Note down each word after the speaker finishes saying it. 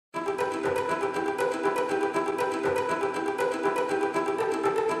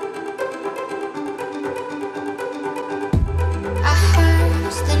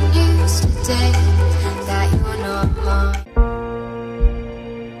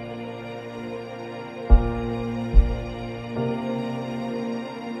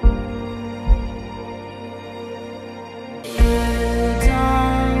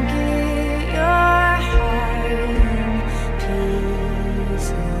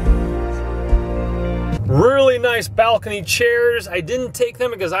nice balcony chairs. I didn't take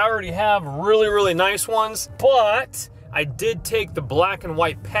them because I already have really nice ones, but I did take the black and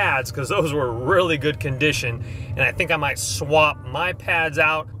white pads because those were really good condition, and I think I might swap my pads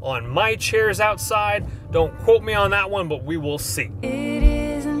out on my chairs outside. Don't quote me on that one, but we will see. It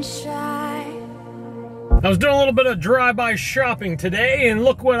isn't shy. I was doing a little bit of drive-by shopping today, and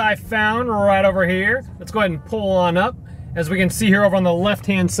look what I found right over here. Let's go ahead and pull on up. As we can see here over on the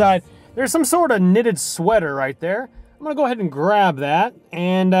left-hand side, there's some sort of knitted sweater right there. I'm gonna go ahead and grab that,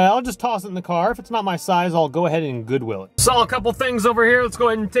 and I'll just toss it in the car. If it's not my size, I'll go ahead and Goodwill it. Saw a couple things over here. Let's go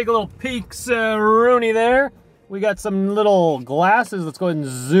ahead and take a little peek, Rooney there. We got some little glasses. Let's go ahead and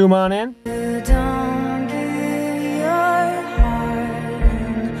zoom on in. You don't give your heart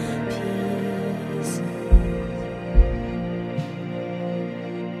peace.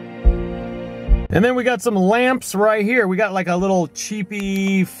 And then we got some lamps right here. We got like a little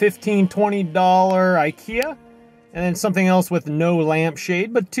cheapy $15, $20 IKEA. And then something else with no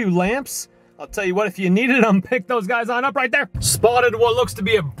lampshade, but 2 lamps. I'll tell you what, if you needed them, pick those guys on up right there. Spotted what looks to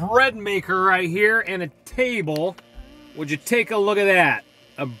be a bread maker right here and a table. Would you take a look at that?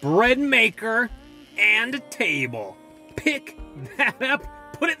 A bread maker and a table. Pick that up,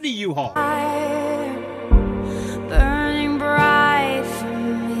 put it in the U-Haul. Burning bright for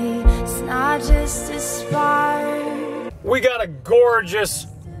me, it's not just a spark. We got a gorgeous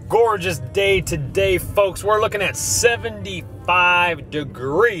day today, folks. We're looking at 75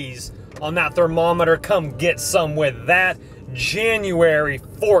 degrees on that thermometer. Come get some with that. January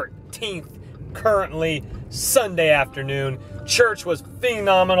 14th, currently Sunday afternoon. Church was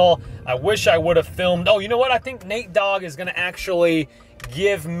phenomenal. I wish I would have filmed. Oh, you know what? I think Nate Dogg is going to actually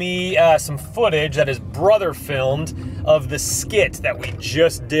give me some footage that his brother filmed of the skit that we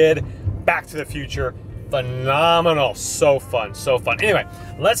just did, Back to the Future. Phenomenal. So fun, so fun. Anyway,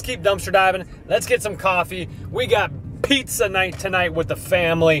 let's keep dumpster diving. Let's get some coffee. We got pizza night tonight with the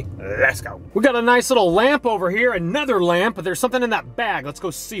family. Let's go. We got a nice little lamp over here, another lamp, but there's something in that bag. Let's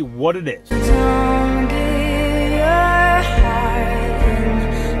go see what it is. Don't give your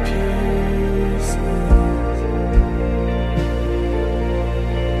heart peace.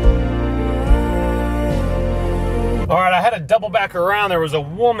 All right, I had to double back around. There was a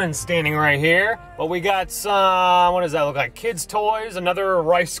woman standing right here, but we got some, what does that look like? Kids' toys, another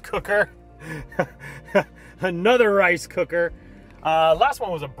rice cooker, another rice cooker. Last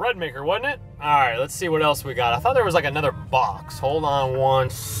one was a bread maker, wasn't it? All right, let's see what else we got. I thought there was like another box. Hold on one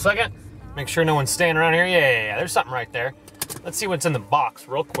second. Make sure no one's standing around here. Yeah, there's something right there. Let's see what's in the box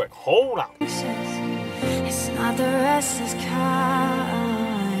real quick. Hold on. It's not the restless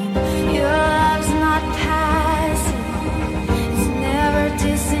kind. Your love's not passive. It's never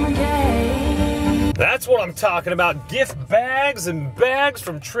disengaged. That's what I'm talking about. Gift bags and bags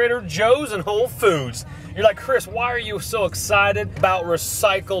from Trader Joe's and Whole Foods. You're like, Chris, why are you so excited about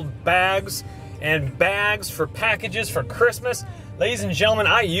recycled bags and bags for packages for Christmas? Ladies and gentlemen,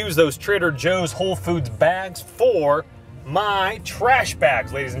 I use those Trader Joe's Whole Foods bags for my trash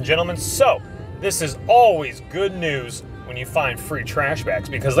bags, ladies and gentlemen. So this is always good news when you find free trash bags,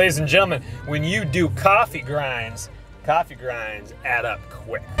 because ladies and gentlemen, when you do coffee grinds add up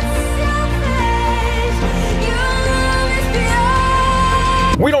quick.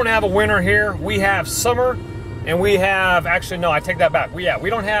 We don't have a winter here. We have summer, and we have, actually no, I take that back. We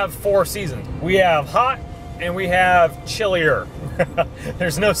don't have 4 seasons. We have hot and we have chillier.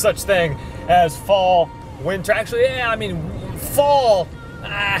 There's no such thing as fall, winter. Actually, yeah, I mean fall,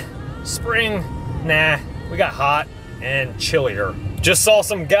 spring, nah. We got hot and chillier. Just saw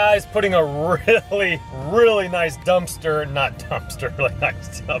some guys putting a really nice dumpster, really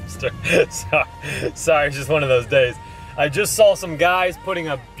nice dumpster. Sorry, it's just one of those days. I just saw some guys putting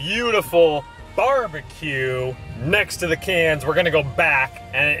a beautiful barbecue next to the cans. We're gonna go back,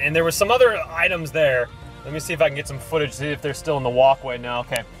 and there was some other items there. Let me see if I can get some footage, see if they're still in the walkway now.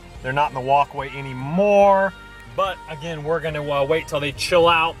 Okay, they're not in the walkway anymore. But again, we're gonna wait till they chill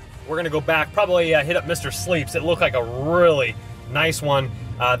out. We're gonna go back, probably hit up Mr. Sleep's. It looked like a really nice one.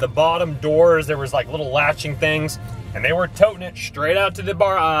 The bottom doors, there was like little latching things, and they were toting it straight out to the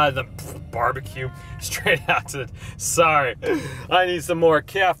barbecue, straight out to the, sorry, I need some more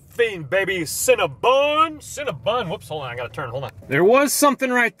caffeine, baby. Cinnabon, whoops, hold on, I gotta turn, hold on. There was something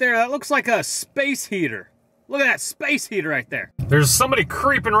right there, that looks like a space heater. Look at that space heater right there. There's somebody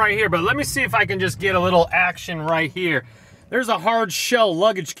creeping right here, but let me see if I can just get a little action right here. There's a hard shell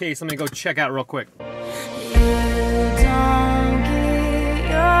luggage case. Let me go check out real quick.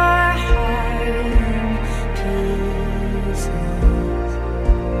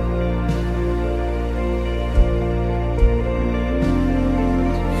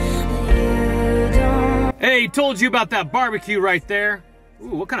 Hey, Hey, told you about that barbecue right there.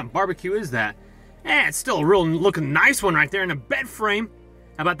 Ooh, what kind of barbecue is that? Eh, it's still a real looking nice one right there in a bed frame.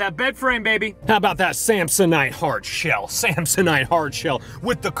 How about that bed frame, baby? How about that Samsonite hard shell? Samsonite hard shell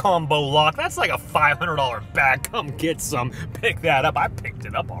with the combo lock. That's like a $500 bag. Come get some. Pick that up. I picked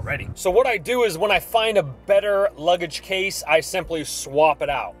it up already. So what I do is when I find a better luggage case, I simply swap it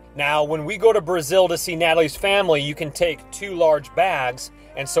out. Now, when we go to Brazil to see Natalie's family, you can take 2 large bags.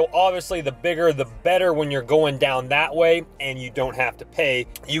 And so obviously the bigger the better when you're going down that way, and you don't have to pay.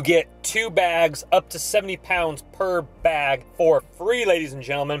 You get 2 bags up to 70 pounds per bag for free, ladies and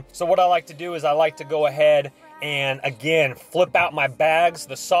gentlemen. So what I like to do is I like to go ahead and again flip out my bags,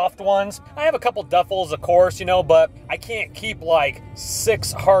 the soft ones. I have a couple duffels, of course, you know, but I can't keep like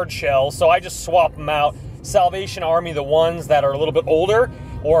 6 hard shells, so I just swap them out. Salvation Army, the ones that are a little bit older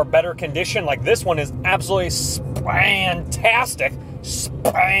or better condition, like this one is absolutely fantastic.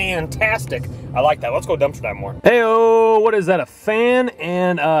 Fantastic. I like that. Let's go dumpster dive more. Hey-oh, what is that? A fan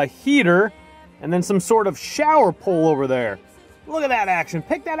and a heater and then some sort of shower pole over there. Look at that action.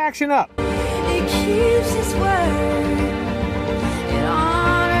 Pick that action up. It keeps his word. It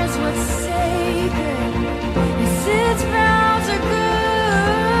honors what's sacred. Its vows are good.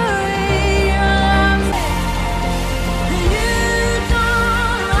 You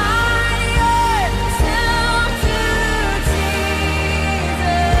don't hide yourself to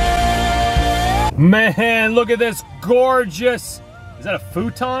Jesus. Man, look at this gorgeous. Is that a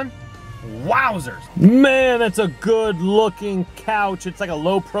futon? Wowzers. Man, that's a good looking couch. It's like a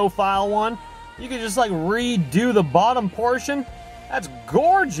low profile one. You can just like redo the bottom portion. That's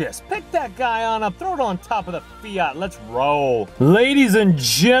gorgeous. Pick that guy on up, throw it on top of the Fiat. Let's roll. Ladies and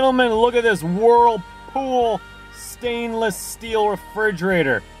gentlemen, look at this Whirlpool stainless steel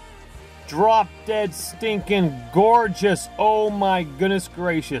refrigerator. Drop dead stinking gorgeous. Oh my goodness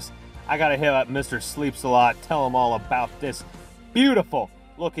gracious. I gotta hit up Mr. Sleeps a Lot, tell him all about this beautiful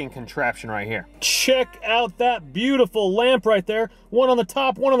looking contraption right here. Check out that beautiful lamp right there. One on the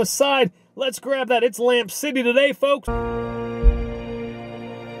top, one on the side. Let's grab that. It's Lamp City today, folks.